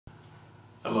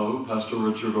Hello, Pastor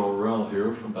Richard Orrell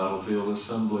here from Battlefield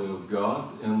Assembly of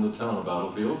God in the town of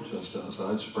Battlefield, just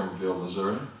outside Springfield,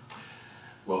 Missouri.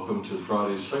 Welcome to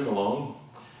Friday's Singalong.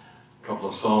 A couple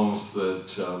of songs that,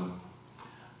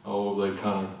 they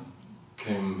kind of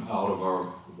came out of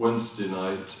our Wednesday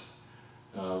night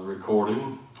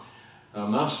recording.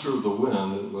 Master of the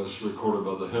Wind, it was recorded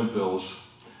by the Hemphills,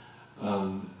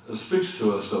 and it speaks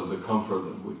to us of the comfort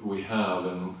that we have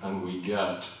and we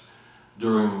get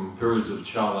during periods of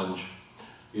challenge.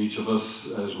 Each of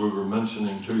us, as we were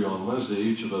mentioning to you on Wednesday,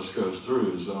 each of us goes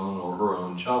through his own or her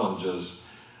own challenges.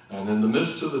 And in the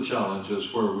midst of the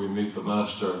challenges where we meet the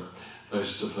Master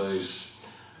face to face.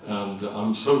 And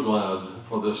I'm so glad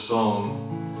for this song.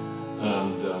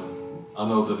 And I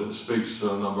know that it speaks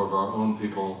to a number of our own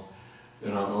people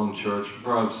in our own church.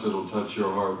 Perhaps it'll touch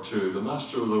your heart too. The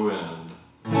Master of the Wind.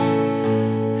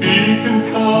 He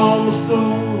can calm the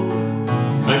storm,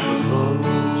 make the sun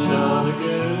shine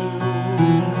again.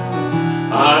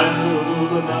 I know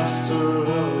the Master of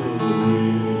the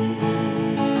Wind.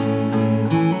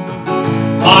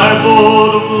 My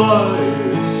boat of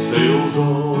light sails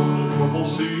on a troubled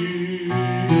sea.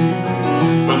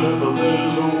 Whenever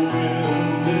there's a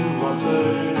wind in my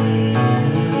sail,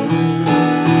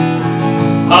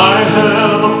 I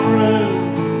have a friend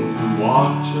who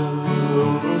watches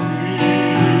over me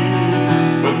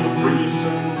when the breeze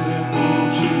turns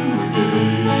into a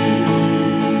gale.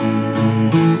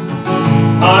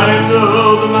 I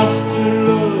know the Master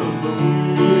of the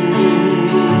Wind.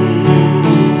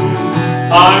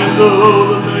 I know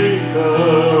the Maker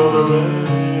of the rain.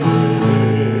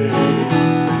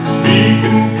 He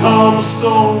can calm a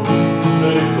storm,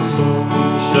 make the sun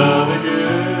shine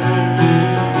again.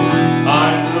 I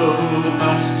know the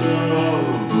Master of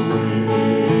the Wind.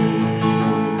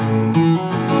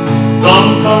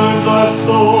 Sometimes I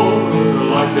soar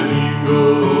like an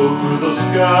eagle through the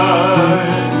sky.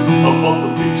 Above the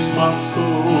peaks my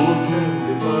soul can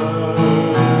be found.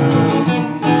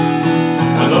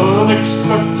 An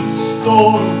unexpected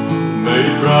storm may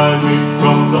drive me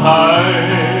from the high,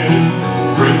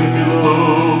 bring me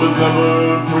low but never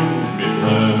brings me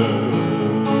down.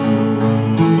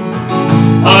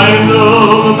 I know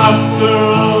the Master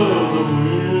of the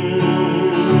Wind.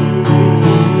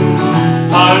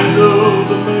 I know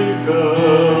the Maker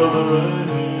of the rain.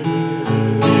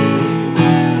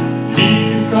 He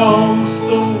can calm the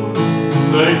storm,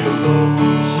 make the sun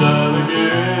shine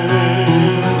again.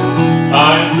 I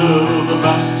know the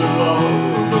Master of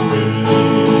the Wind.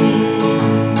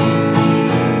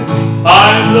 I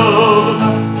know the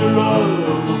Master of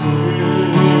the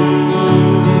Wind.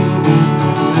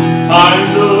 I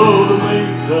know the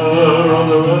Maker of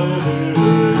the rain.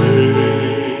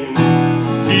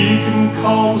 He can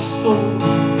calm the storm,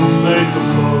 make the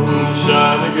sun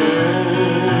shine again.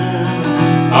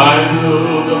 I know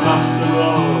the Master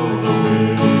of the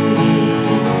Wind.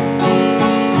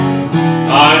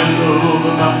 I know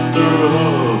the Master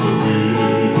of the Wind.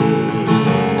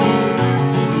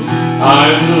 I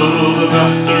know the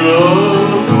Master of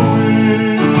the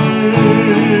Wind.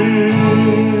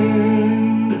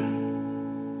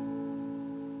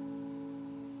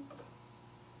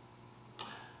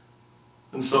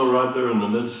 And so right there in the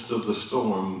midst of the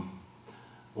storm,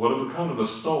 whatever kind of a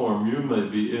storm you may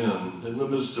be in the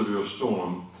midst of your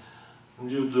storm,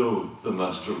 you know the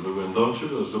Master of the Wind, don't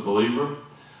you? As a believer,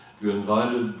 you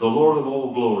invited the Lord of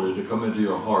all glory to come into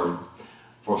your heart.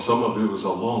 For some of you, it was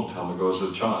a long time ago as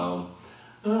a child.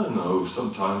 I know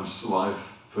sometimes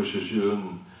life pushes you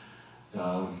and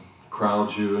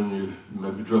crowds you, and you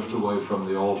maybe drift away from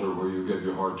the altar where you gave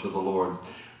your heart to the Lord.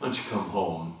 Why don't you come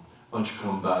home? Why don't you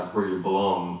come back where you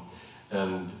belong?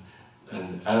 And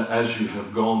as you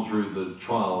have gone through the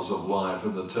trials of life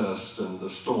and the tests and the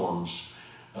storms,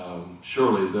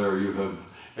 surely there you have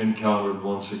encountered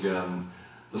once again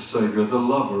the Savior, the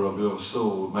lover of your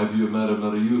soul. Maybe you met him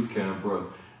at a youth camp or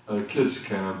a kids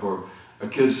camp or a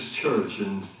kids church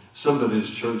in somebody's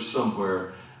church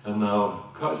somewhere, and now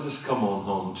just come on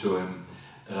home to him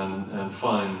and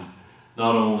find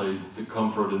not only the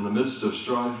comfort in the midst of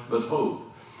strife, but hope.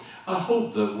 I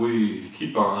hope that we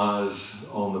keep our eyes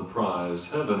on the prize.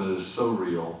 Heaven is so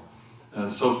real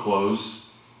and so close.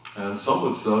 And some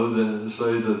would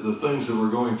say that the things that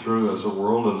we're going through as a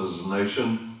world and as a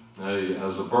nation, hey,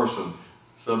 as a person,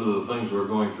 some of the things we're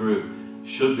going through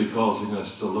should be causing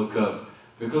us to look up,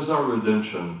 because our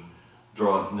redemption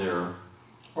draweth near.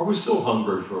 Are we still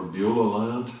hungry for Beulah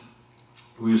land?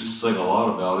 We used to sing a lot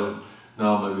about it.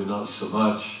 Now maybe not so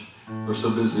much. We're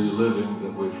so busy living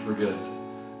that we forget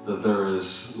that there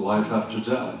is life after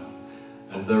death,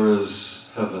 and there is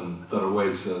heaven that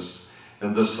awaits us.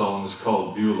 And this song is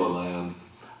called Beulah Land.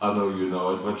 I know you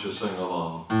know it, but you sing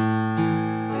along.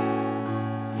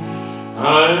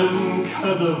 I'm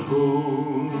kinda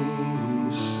homesick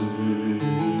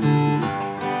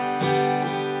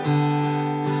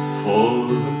for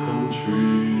the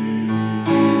country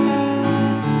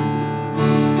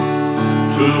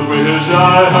to which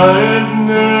I had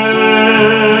never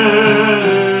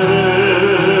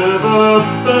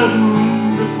been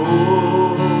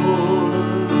before.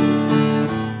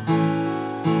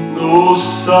 No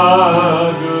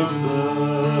sad goodbyes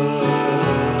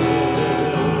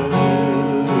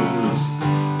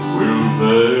will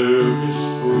there be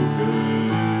spoken,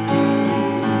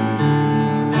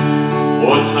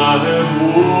 for time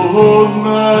won't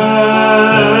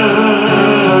matter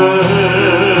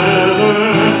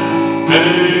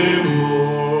anymore.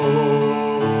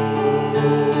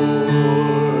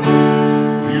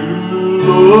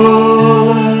 Beautiful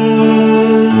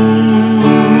land,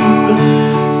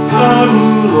 I'm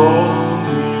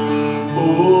longing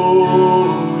for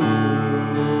you,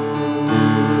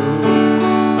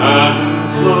 and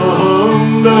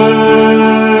someday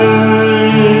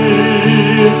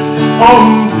on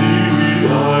thee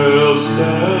I'll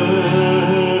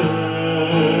stand,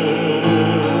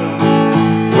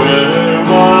 where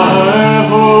my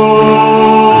home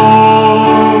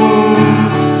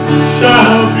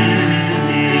shall be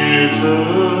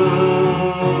eternal.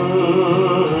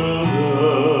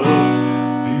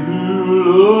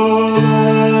 Beautiful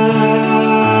land,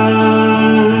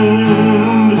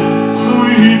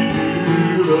 sweet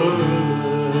beautiful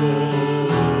land.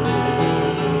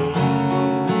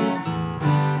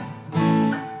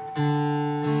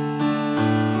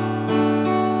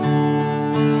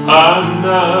 And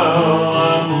now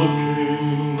I'm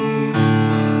looking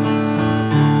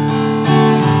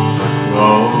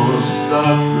across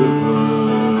that river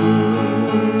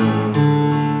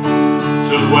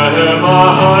to where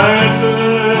my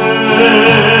pain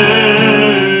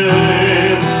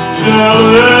shall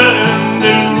end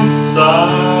inside.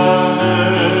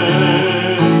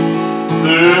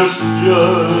 There's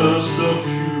just a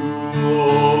few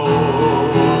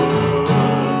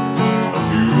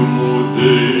more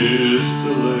days to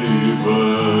labor,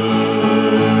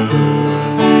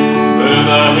 then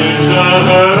I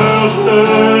shall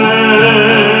take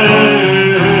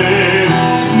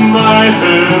my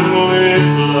heavenly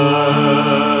flight.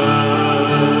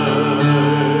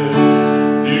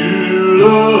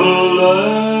 Beautiful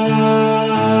land,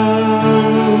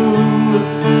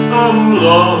 I'm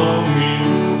longing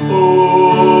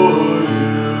for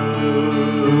you,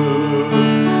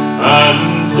 and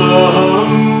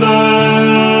someday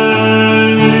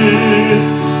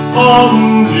on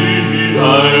thee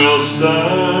I'll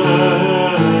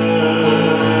stand,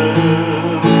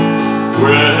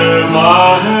 where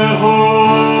my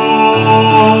home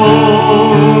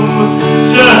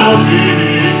shall be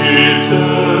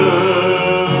eternal.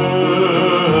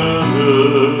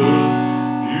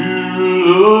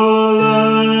 Beautiful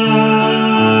land,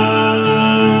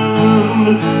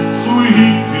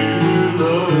 sweet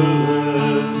beautiful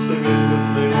land. Sing it with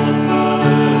me one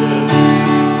night.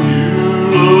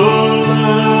 Beautiful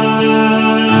land,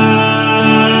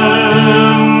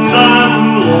 I'm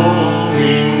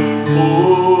longing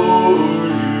for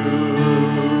you,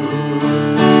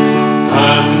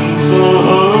 and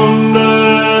someday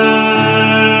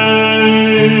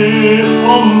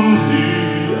on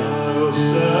thee I'll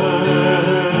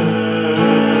stand,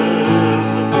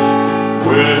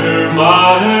 where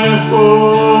my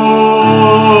home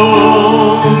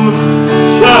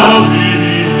shall be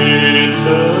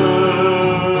eternal.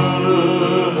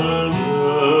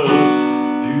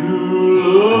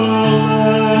 Beautiful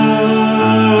land,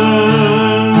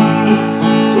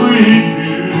 sweet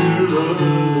beautiful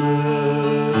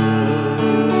land.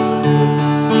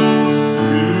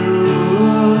 Beautiful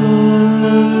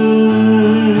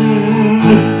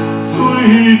land,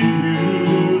 sweet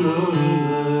beautiful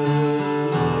land.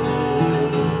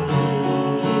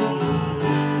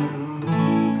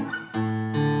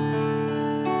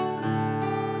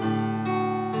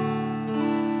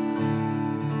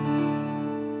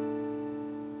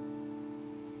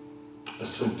 I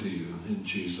sing to you in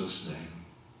Jesus' name.